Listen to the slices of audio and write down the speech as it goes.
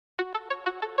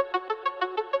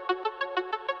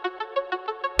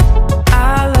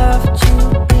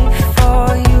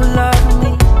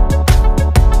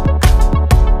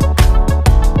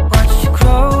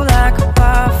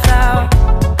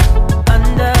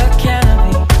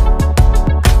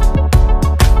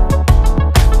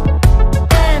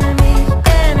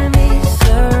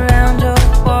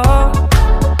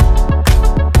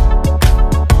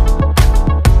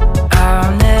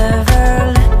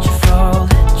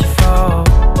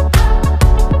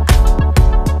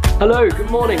Hello, good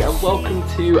morning and welcome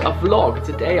to a vlog.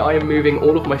 Today I am moving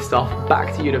all of my stuff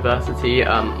back to university.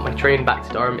 My train back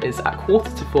to Durham is at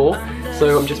 4:45,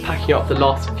 so I'm just packing up the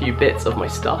last few bits of my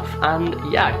stuff and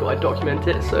yeah, I thought I'd document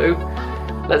it, so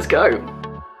let's go.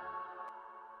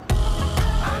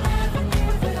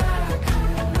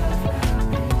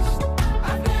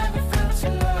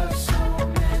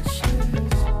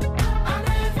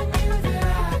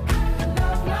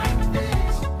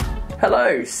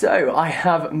 Hello, so I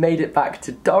have made it back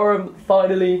to Durham,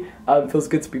 finally. Feels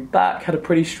good to be back. Had a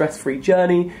pretty stress-free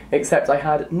journey, except I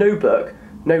had no book,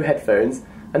 no headphones,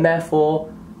 and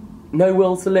therefore no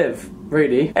will to live,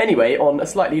 really. Anyway, on a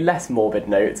slightly less morbid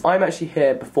note, I'm actually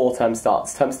here before term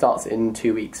starts. Term starts in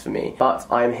 2 weeks for me, but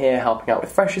I'm here helping out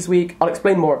with Freshers Week. I'll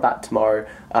explain more of that tomorrow,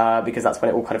 because that's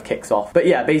when it all kind of kicks off. But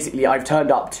yeah, basically I've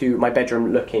turned up to my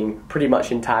bedroom looking pretty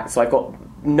much intact, so I've got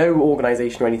no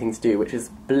organisation or anything to do, which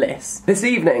is bliss. This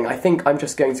evening, I think I'm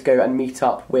just going to go and meet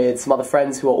up with some other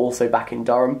friends who are also back in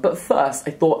Durham, but first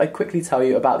I thought I'd quickly tell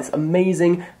you about this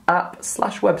amazing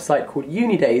app/website called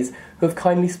UNI Days, who have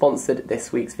kindly sponsored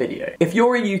this week's video. If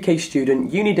you're a UK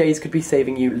student, UNI Days could be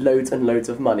saving you loads and loads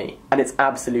of money, and it's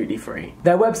absolutely free.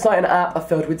 Their website and app are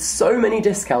filled with so many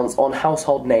discounts on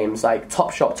household names like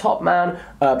Topshop Topman,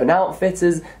 Urban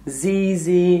Outfitters,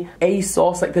 ZZ,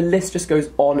 ASOS, like the list just goes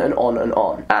on and on and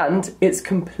on. And it's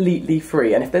completely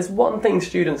free, and if there's one thing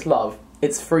students love,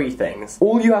 it's free things.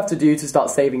 All you have to do to start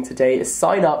saving today is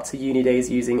sign up to UNI Days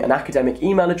using an academic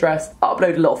email address,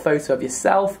 upload a little photo of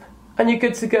yourself, and you're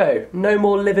good to go. No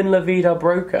more living la vida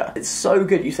broker. It's so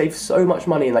good, you save so much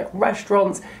money in like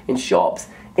restaurants, in shops,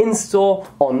 in store,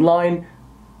 online.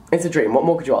 It's a dream, what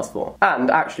more could you ask for?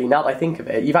 And actually, now that I think of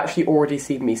it, you've actually already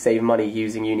seen me save money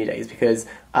using UNI Days because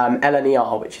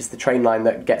LNER, which is the train line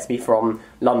that gets me from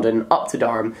London up to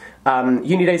Durham,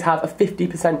 UNI Days have a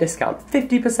 50% discount.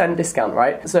 50% discount,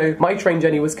 right? So my train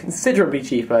journey was considerably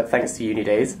cheaper thanks to UNI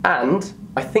Days, and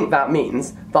I think that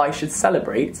means that I should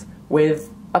celebrate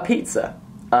with a pizza.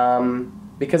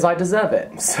 Because I deserve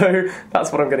it. So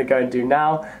that's what I'm going to go and do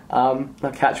now. I'll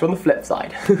catch you on the flip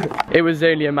side. It was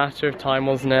only a matter of time,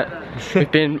 wasn't it?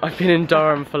 I've been in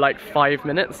Durham for like 5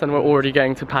 minutes and we're already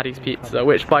going to Paddy's Pizza,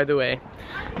 which by the way,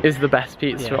 is the best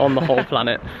pizza on the whole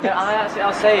planet. Yeah,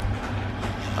 I'll say.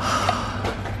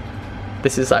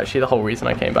 This is actually the whole reason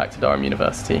I came back to Durham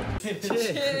University. Cheers.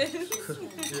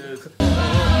 Cheers.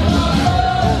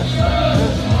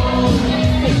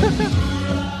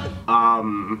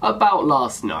 About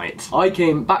last night, I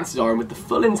came back to Durham with the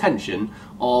full intention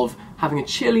of having a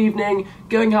chill evening,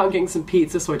 going out and getting some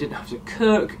pizza so I didn't have to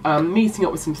cook, meeting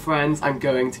up with some friends and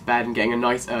going to bed and getting a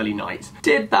nice early night.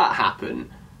 Did that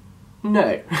happen?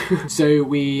 No. So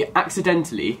we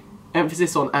accidentally,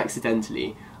 emphasis on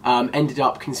accidentally, ended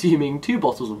up consuming 2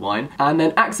 bottles of wine, and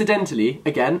then accidentally,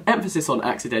 again, emphasis on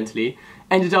accidentally,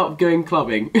 ended up going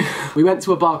clubbing. We went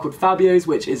to a bar called Fabio's,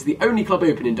 which is the only club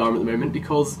open in Durham at the moment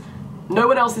because no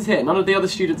one else is here, none of the other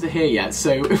students are here yet,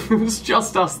 so it was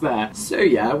just us there. So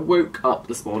yeah, woke up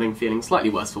this morning feeling slightly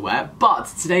worse for wear,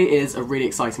 but today is a really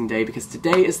exciting day because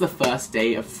today is the first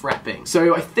day of Frepping.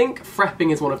 So I think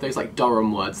Frepping is one of those like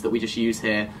Durham words that we just use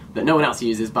here that no one else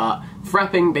uses, but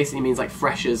Frepping basically means like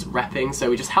freshers repping, so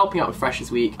we're just helping out with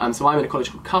Freshers Week. So I'm in a college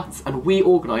called Cuts, and we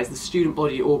organise, the student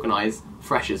body organise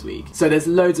Freshers Week. So there's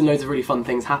loads and loads of really fun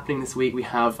things happening this week. We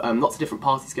have lots of different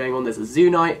parties going on. There's a zoo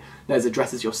night, there's a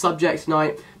dress as your subject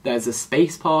night, there's a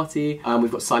space party,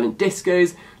 we've got silent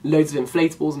discos, loads of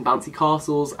inflatables and bouncy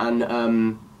castles,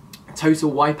 and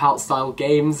total wipeout style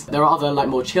games. There are other like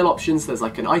more chill options. There's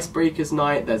like an icebreakers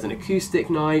night, there's an acoustic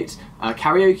night, a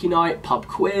karaoke night, pub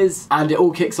quiz, and it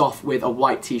all kicks off with a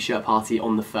white t-shirt party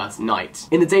on the first night.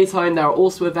 In the daytime there are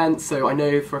also events, so I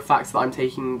know for a fact that I'm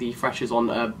taking the freshers on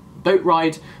a boat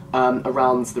ride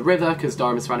around the river, because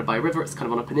Durham is surrounded by a river, it's kind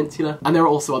of on a peninsula. And there are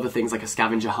also other things like a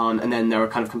scavenger hunt, and then there are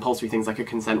kind of compulsory things like a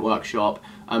consent workshop,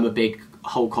 a big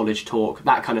whole college talk,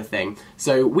 that kind of thing.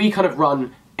 So we kind of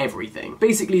run everything.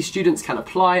 Basically, students can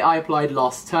apply. I applied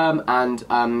last term and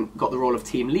got the role of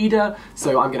team leader,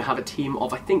 so I'm going to have a team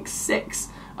of I think 6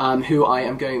 who I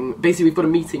am going, basically we've got a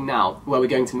meeting now where we're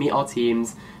going to meet our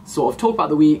teams, sort of talk about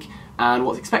the week and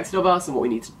what's expected of us and what we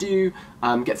need to do,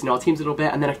 get to know our teams a little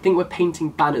bit, and then I think we're painting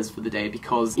banners for the day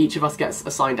because each of us gets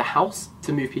assigned a house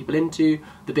to move people into.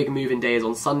 The big move-in day is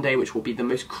on Sunday, which will be the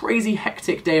most crazy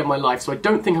hectic day of my life, so I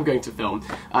don't think I'm going to film,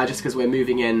 just because we're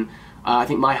moving in. I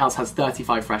think my house has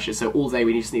 35 freshers, so all day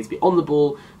we just need to be on the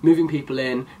ball, moving people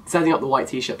in, setting up the white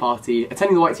t-shirt party,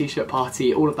 attending the white t-shirt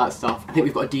party, all of that stuff. I think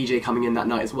we've got a DJ coming in that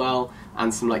night as well,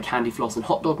 and some like candy floss and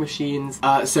hot dog machines.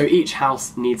 So each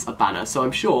house needs a banner, so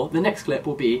I'm sure the next clip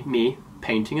will be me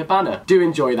painting a banner. Do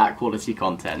enjoy that quality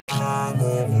content. Oh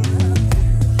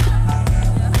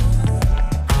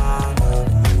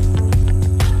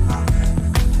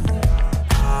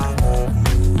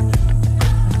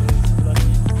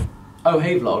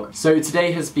hey vlog. So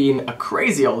today has been a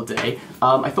crazy old day.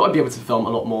 I thought I'd be able to film a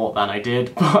lot more than I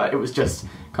did, but it was just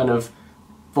kind of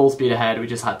full speed ahead. We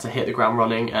just had to hit the ground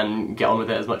running and get on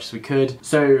with it as much as we could.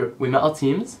 So we met our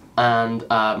teams, and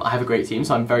I have a great team,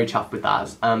 so I'm very chuffed with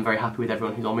that. I'm very happy with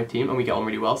everyone who's on my team, and we get on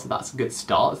really well, so that's a good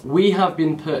start. We have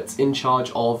been put in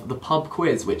charge of the pub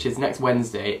quiz, which is next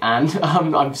Wednesday, and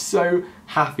I'm so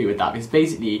happy with that, because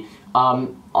basically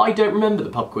I don't remember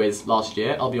the pub quiz last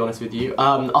year, I'll be honest with you.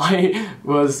 I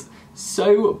was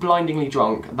so blindingly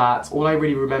drunk that all I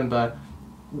really remember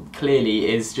clearly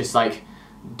is just like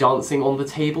dancing on the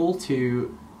table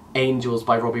to Angels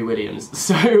by Robbie Williams.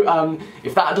 So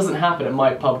if that doesn't happen at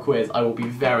my pub quiz, I will be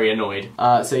very annoyed.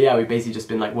 So yeah, we've basically just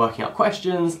been like working out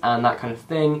questions and that kind of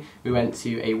thing. We went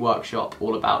to a workshop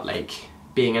all about like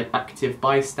being an active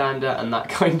bystander and that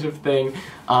kind of thing.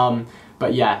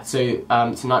 But yeah, so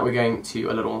tonight we're going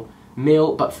to a little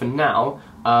meal, but for now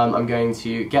I'm going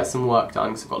to get some work done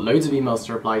because I've got loads of emails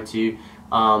to reply to,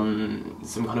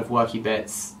 some kind of worky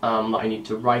bits that I need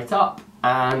to write up,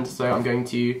 and so I'm going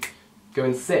to go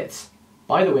and sit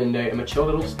by the window in my chill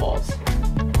little spot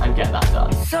and get that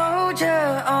done.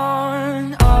 Soldier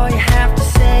on, all you have to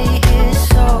say is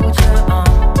soldier on.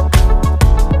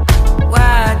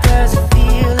 Why does it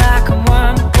feel like I'm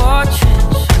one watching?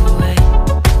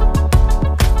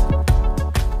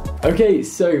 Okay,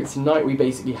 so tonight we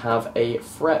basically have a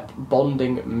Frep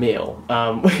bonding meal,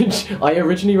 which I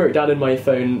originally wrote down in my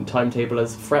phone timetable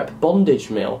as Frep bondage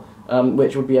meal,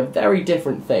 which would be a very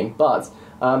different thing, but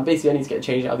basically I need to get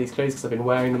changed out of these clothes because I've been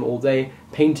wearing them all day,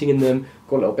 painting in them,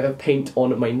 got a little bit of paint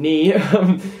on my knee,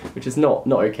 which is not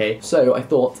okay. So I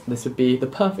thought this would be the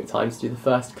perfect time to do the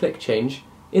first click change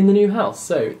in the new house.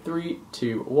 So 3,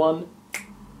 2, 1,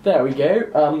 there we go.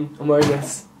 I'm wearing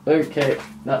this. Okay,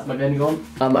 that's my bin gone.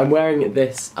 I'm wearing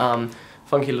this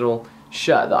funky little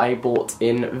shirt that I bought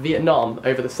in Vietnam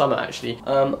over the summer actually.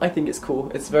 I think it's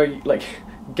cool. It's very like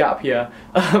gap year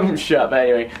shirt, but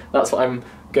anyway, that's what I'm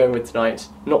going with tonight.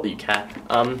 Not that you care.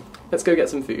 Let's go get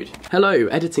some food. Hello,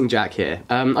 Editing Jack here.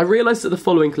 I realised that the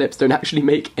following clips don't actually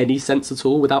make any sense at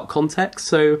all without context,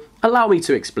 so allow me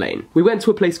to explain. We went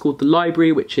to a place called the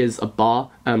Library, which is a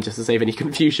bar, just to save any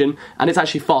confusion, and it's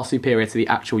actually far superior to the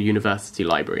actual university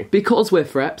library. Because we're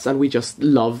Freps and we just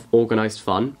love organised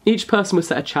fun, each person was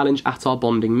set a challenge at our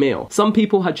bonding meal. Some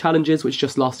people had challenges which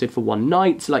just lasted for one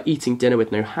night, like eating dinner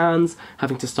with no hands,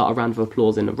 having to start a round of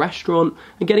applause in a restaurant,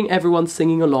 and getting everyone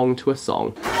singing along to a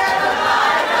song.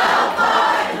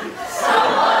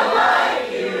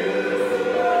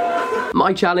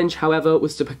 My challenge, however,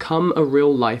 was to become a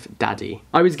real-life daddy.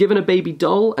 I was given a baby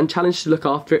doll and challenged to look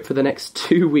after it for the next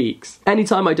 2 weeks.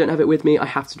 Anytime I don't have it with me, I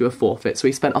have to do a forfeit. So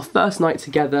we spent our first night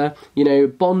together, you know,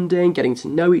 bonding, getting to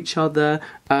know each other,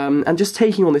 and just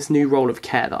taking on this new role of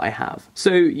care that I have.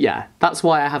 So yeah, that's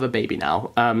why I have a baby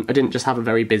now. I didn't just have a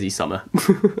very busy summer.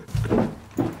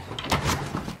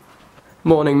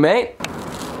 Morning, mate.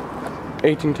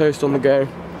 Eating toast on the go.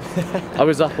 I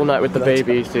was up all night with the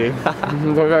baby, you see. It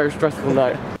was a very stressful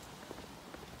night.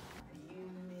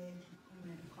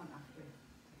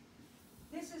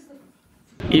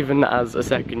 Even as a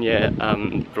second year,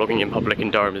 vlogging in public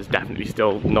in Durham is definitely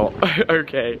still not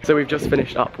okay. So we've just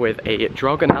finished up with a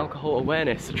drug and alcohol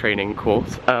awareness training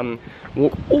course.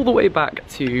 Walk all the way back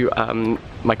to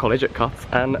my college at Cuts,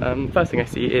 and first thing I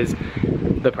see is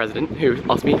the president, who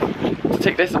asked me to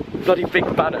take this bloody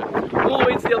big banner all the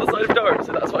way to the other side of Durham,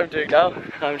 so that's what I'm doing now.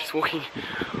 I'm just walking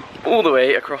all the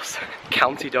way across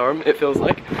County Durham, it feels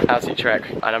like. Absolute trek,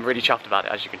 and I'm really chuffed about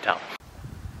it, as you can tell.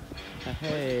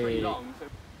 Hey,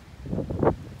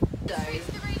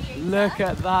 look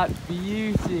at that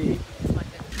beauty.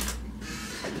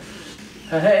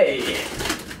 Hey,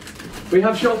 we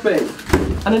have shopping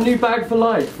and a new bag for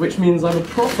life, which means I'm a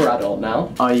proper adult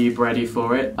now. Are you ready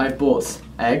for it? I bought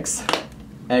eggs,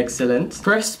 excellent,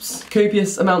 crisps,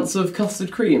 copious amounts of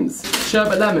custard creams,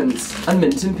 sherbet lemons, and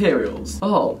mint imperials.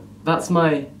 Oh, that's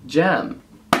my jam.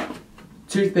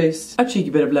 Toothpaste, a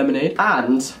cheeky bit of lemonade,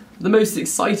 and the most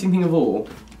exciting thing of all,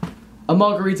 a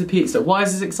margarita pizza. Why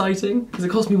is this exciting? Because it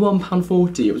cost me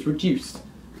 £1.40, it was reduced.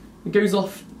 It goes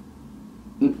off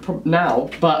now,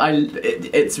 but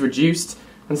it's reduced.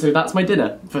 And so that's my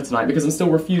dinner for tonight, because I'm still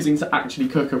refusing to actually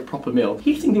cook a proper meal.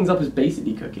 Heating things up is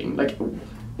basically cooking. Like,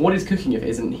 what is cooking if it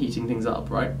isn't heating things up,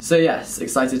 right? So yes,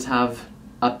 excited to have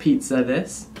a pizza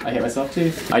this. I hate myself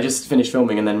too. I just finished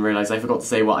filming and then realised I forgot to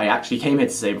say what I actually came here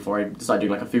to say before I decided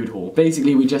doing like a food haul.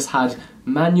 Basically, we just had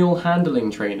manual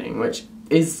handling training, which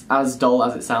is as dull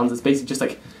as it sounds. It's basically just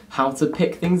like how to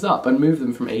pick things up and move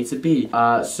them from A to B.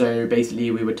 So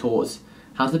basically we were taught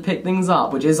how to pick things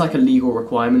up, which is like a legal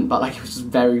requirement, but like it was just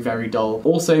very, very dull.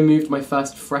 Also moved my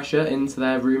first fresher into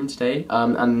their room today,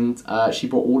 and she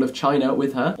brought all of China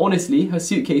with her. Honestly, her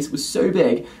suitcase was so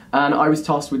big, and I was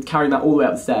tasked with carrying that all the way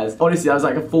up the stairs. Honestly, that was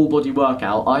like a full body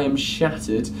workout. I am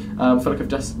shattered. I feel like I've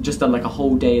just done like a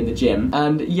whole day in the gym.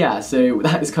 And yeah, so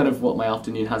that is kind of what my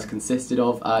afternoon has consisted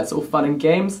of. It's all fun and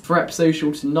games. Frep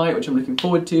social tonight, which I'm looking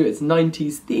forward to. It's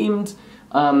 90s themed,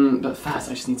 but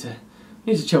first I just need to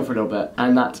chill for a little bit,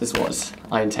 and that is what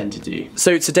I intend to do.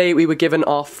 So today we were given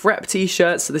our Frep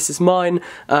t-shirts, so this is mine.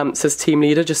 It says team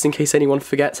leader, just in case anyone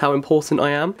forgets how important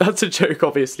I am. That's a joke,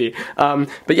 obviously.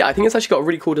 But yeah, I think it's actually got a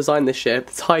really cool design this year.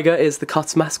 The tiger is the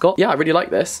Cuts mascot. Yeah, I really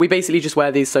like this. We basically just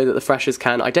wear these so that the freshers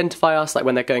can identify us, like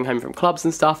when they're going home from clubs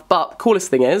and stuff. But the coolest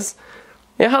thing is,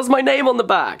 it has my name on the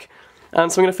back.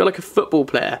 And so I'm gonna feel like a football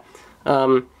player.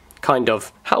 Kind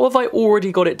of. How have I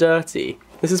already got it dirty?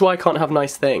 This is why I can't have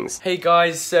nice things. Hey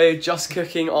guys, so just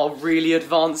cooking our really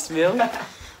advanced meal.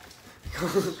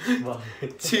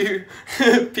 2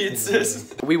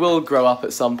 pizzas. We will grow up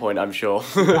at some point, I'm sure.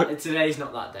 Today's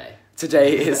not that day.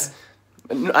 Today is...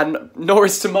 and nor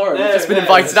is tomorrow. We've just been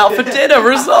invited out for dinner,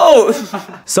 result!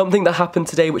 Something that happened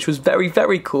today which was very,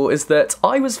 very cool is that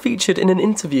I was featured in an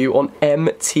interview on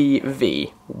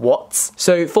MTV. What?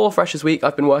 So for Freshers Week,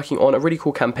 I've been working on a really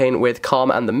cool campaign with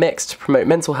Calm and the Mix to promote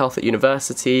mental health at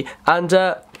university. And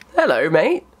hello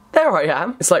mate, there I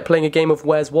am. It's like playing a game of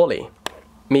Where's Wally?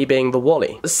 Me being the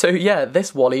Wally. So yeah,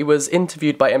 this Wally was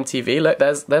interviewed by MTV. Look,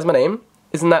 there's my name.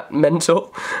 Isn't that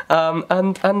mental?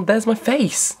 And there's my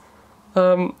face.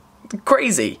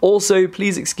 Crazy. Also,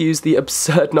 please excuse the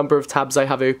absurd number of tabs I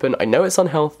have open. I know it's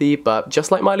unhealthy, but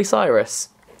just like Miley Cyrus,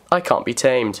 I can't be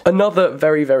tamed. Another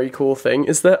very, very cool thing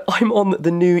is that I'm on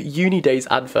the new Uni Days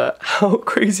advert. How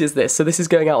crazy is this? So this is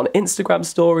going out on Instagram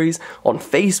stories, on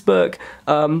Facebook,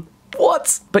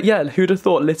 what? But yeah, who'd have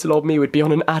thought little old me would be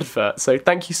on an advert? So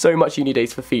thank you so much, Uni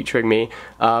Days, for featuring me.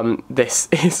 This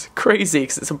is crazy,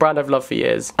 because it's a brand I've loved for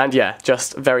years. And yeah,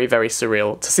 just very, very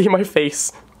surreal to see my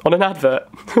face on an advert.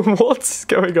 What's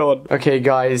going on? Okay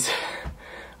guys,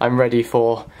 I'm ready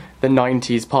for the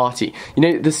 90s party. You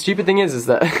know, the stupid thing is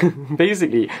that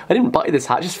basically, I didn't buy this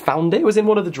hat, I just found it. It was in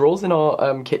one of the drawers in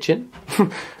our kitchen.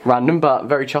 Random, but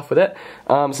very chuffed with it.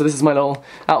 So this is my little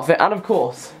outfit, and of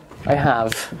course, I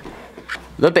have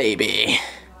the baby.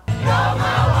 Don't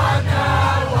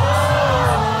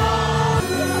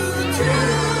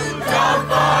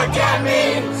forget me.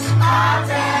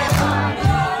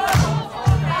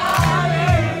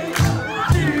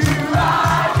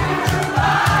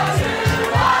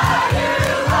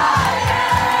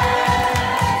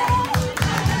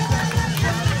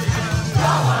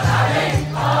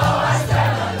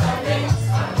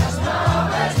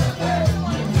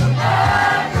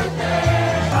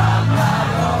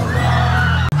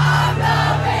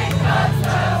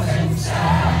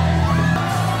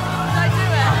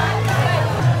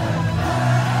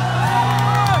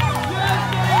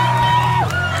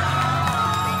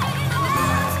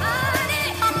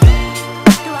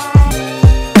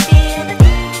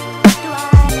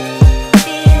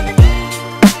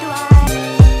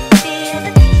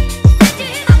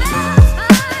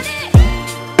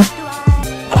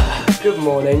 Good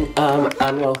morning,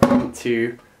 and welcome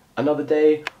to another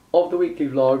day of the weekly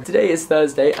vlog. Today is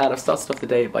Thursday, and I've started off the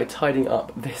day by tidying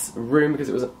up this room because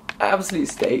it was an absolute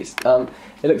state. It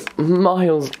looks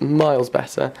miles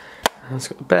better. It's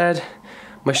got the bed.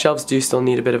 My shelves do still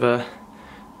need a bit of a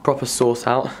proper sort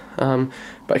out,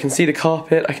 but I can see the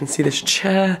carpet, I can see this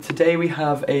chair. Today we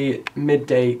have a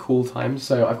midday call time,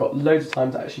 so I've got loads of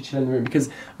time to actually chill in the room, because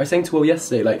I was saying to Will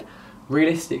yesterday, like,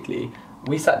 realistically,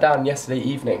 we sat down yesterday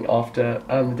evening after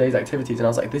the day's activities, and I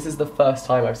was like, this is the first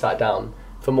time I've sat down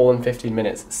for more than 15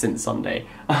 minutes since Sunday.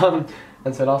 And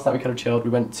so last night we kind of chilled.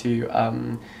 We went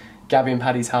to Gabby and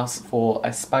Paddy's house for a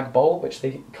spag bowl, which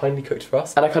they kindly cooked for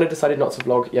us. And I kind of decided not to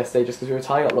vlog yesterday just because we were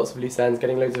tying up lots of loose ends,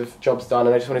 getting loads of jobs done,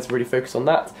 and I just wanted to really focus on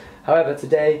that. However,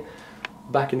 today,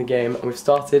 back in the game, and we've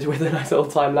started with a nice little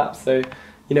time lapse, so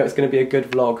you know it's going to be a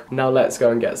good vlog. Now let's go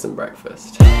and get some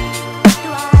breakfast.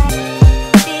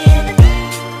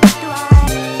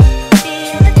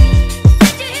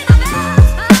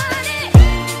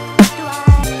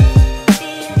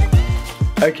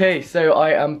 Okay, so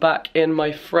I am back in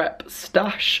my Frep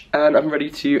stash and I'm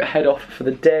ready to head off for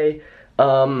the day.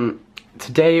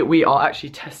 Today we are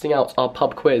actually testing out our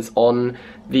pub quiz on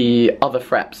the other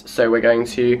Freps, so we're going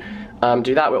to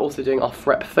do that. We're also doing our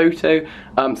Frep photo.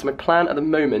 So my plan at the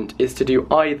moment is to do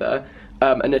either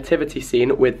a nativity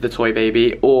scene with the toy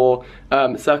baby or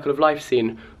circle of life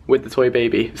scene with the toy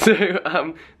baby. So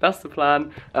that's the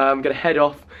plan. I'm gonna head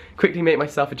off, quickly make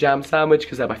myself a jam sandwich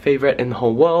because they're my favourite in the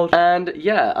whole world. And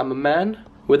yeah, I'm a man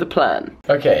with a plan.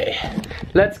 Okay,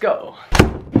 let's go.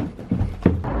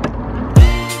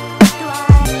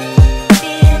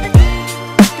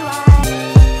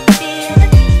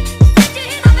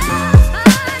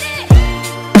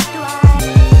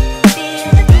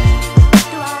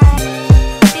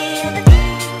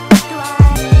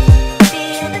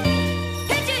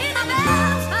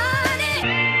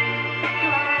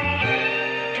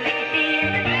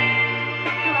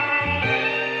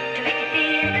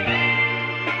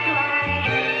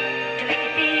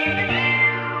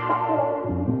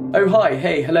 Oh hi,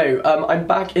 hey, hello. I'm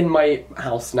back in my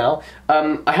house now.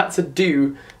 I had to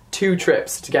do 2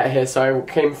 trips to get here, so I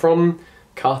came from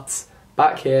Cuts,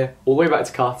 back here, all the way back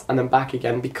to Cuts, and then back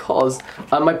again because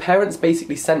my parents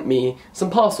basically sent me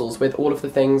some parcels with all of the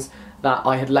things that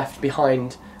I had left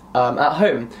behind at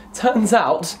home. Turns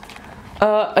out,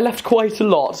 I left quite a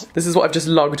lot. This is what I've just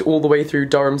lugged all the way through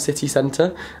Durham city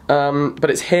centre, but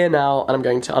it's here now and I'm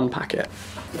going to unpack it.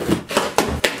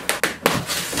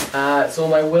 It's all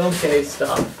my Will K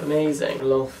stuff. Amazing. A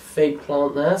little fake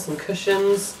plant there, some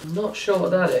cushions. I'm not sure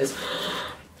what that is.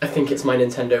 I think it's my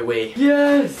Nintendo Wii.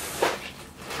 Yes!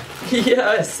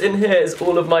 Yes! In here is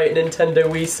all of my Nintendo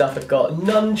Wii stuff. I've got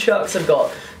nunchucks, I've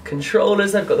got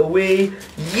controllers, I've got the Wii.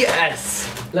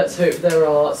 Yes! Let's hope there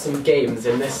are some games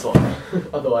in this one.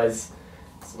 Otherwise,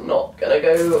 it's not gonna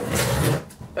go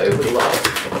overly well.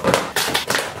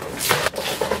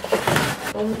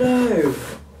 Oh no!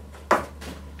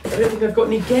 I don't think I've got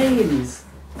any games.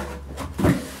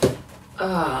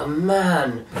 Ah,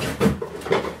 man.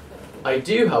 I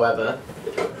do, however,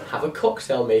 have a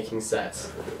cocktail making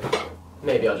set.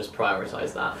 Maybe I'll just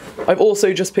prioritise that. I've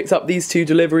also just picked up these 2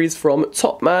 deliveries from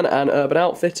Topman and Urban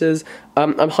Outfitters.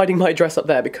 I'm hiding my address up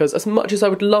there because as much as I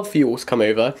would love for you all to come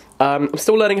over, I'm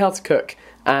still learning how to cook.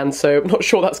 And so I'm not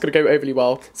sure that's going to go overly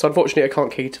well, so unfortunately I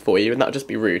can't cater for you, and that would just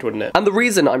be rude, wouldn't it? And the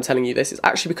reason I'm telling you this is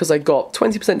actually because I got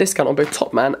 20% discount on both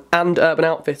Topman and Urban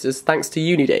Outfitters thanks to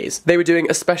Uni Days. They were doing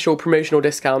a special promotional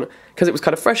discount because it was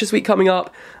kind of Freshers Week coming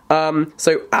up,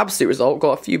 so absolute result,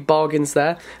 got a few bargains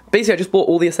there. Basically I just bought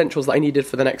all the essentials that I needed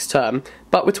for the next term,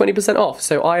 but with 20% off,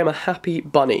 so I am a happy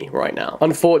bunny right now.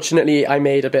 Unfortunately I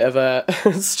made a bit of a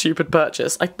stupid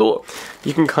purchase. I thought,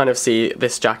 you can kind of see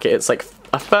this jacket, it's like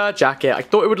a fur jacket. I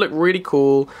thought it would look really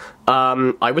cool.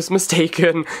 I was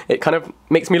mistaken. It kind of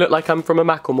makes me look like I'm from a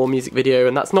Macklemore music video,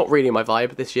 and that's not really my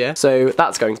vibe this year, so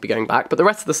that's going to be going back, but the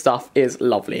rest of the stuff is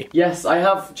lovely. Yes, I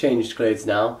have changed clothes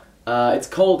now. It's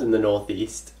cold in the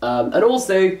northeast, and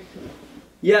also,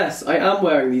 yes, I am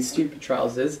wearing these stupid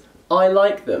trousers. I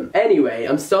like them. Anyway,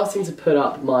 I'm starting to put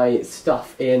up my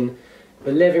stuff in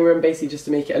the living room, basically just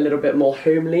to make it a little bit more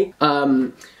homely.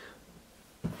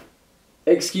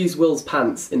 Excuse Will's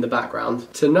pants in the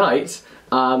background. Tonight,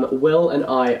 Will and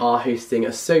I are hosting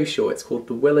a social. It's called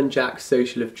the Will and Jack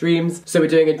Social of Dreams. So we're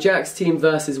doing a Jack's team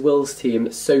versus Will's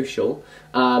team social,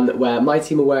 where my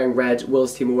team are wearing red,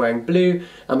 Will's team are wearing blue,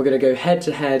 and we're going to go head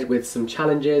to head with some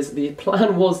challenges. The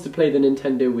plan was to play the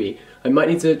Nintendo Wii. I might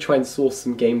need to try and source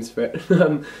some games for it,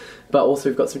 but also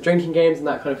we've got some drinking games and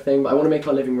that kind of thing, but I want to make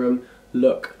our living room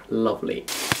look lovely.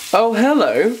 Oh,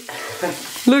 hello.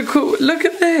 Look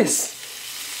at this.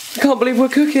 I can't believe we're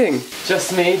cooking.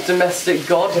 Just me, domestic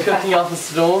god, cooking up a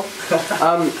store.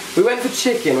 We went for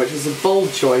chicken, which was a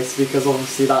bold choice because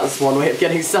obviously that's one way of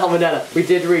getting salmonella. We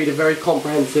did read a very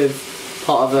comprehensive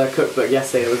part of the cookbook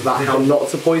yesterday that was about how not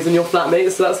to poison your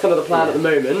flatmates, so that's kind of the plan at the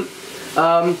moment.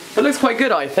 It looks quite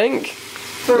good, I think.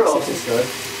 It's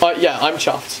good. Yeah, I'm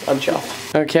chuffed. I'm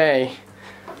chuffed. Okay.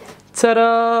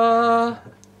 Ta-da!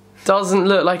 Doesn't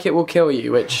look like it will kill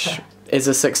you, which is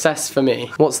a success for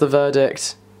me. What's the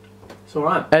verdict? It's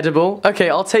alright. Edible? Okay,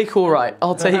 I'll take alright.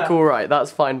 I'll take alright.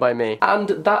 That's fine by me. And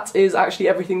that is actually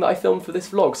everything that I filmed for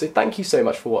this vlog. So thank you so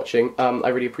much for watching. I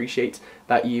really appreciate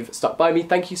that you've stuck by me.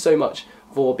 Thank you so much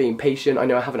for being patient. I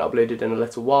know I haven't uploaded in a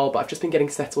little while, but I've just been getting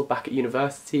settled back at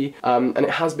university, and it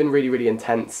has been really, really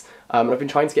intense. And I've been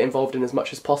trying to get involved in as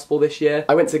much as possible this year.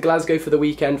 I went to Glasgow for the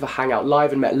weekend for Hangout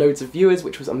Live and met loads of viewers,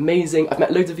 which was amazing. I've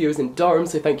met loads of viewers in Durham,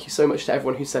 so thank you so much to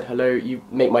everyone who said hello. You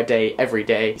make my day every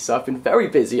day. So I've been very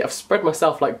busy. I've spread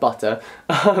myself like butter.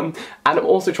 And I'm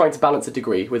also trying to balance a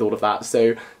degree with all of that.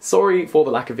 So sorry for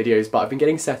the lack of videos, but I've been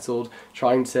getting settled,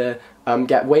 trying to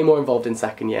get way more involved in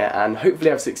second year, and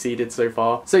hopefully I've succeeded so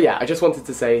far. So yeah, I just wanted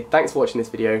to say thanks for watching this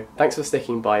video, thanks for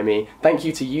sticking by me, thank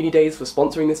you to Uni Days for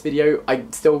sponsoring this video. I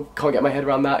still can't get my head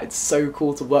around that. It's so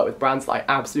cool to work with brands that I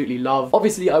absolutely love.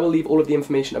 Obviously I will leave all of the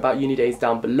information about Uni Days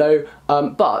down below,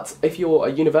 but if you're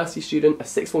a university student, a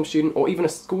sixth form student, or even a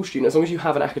school student, as long as you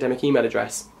have an academic email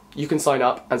address, you can sign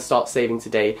up and start saving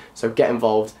today. So get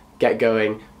involved, get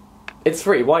going. It's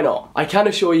free, why not? I can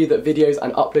assure you that videos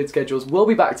and upload schedules will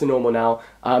be back to normal now,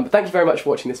 but thank you very much for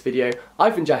watching this video.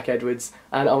 I've been Jack Edwards,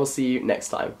 and I will see you next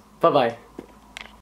time. Bye bye.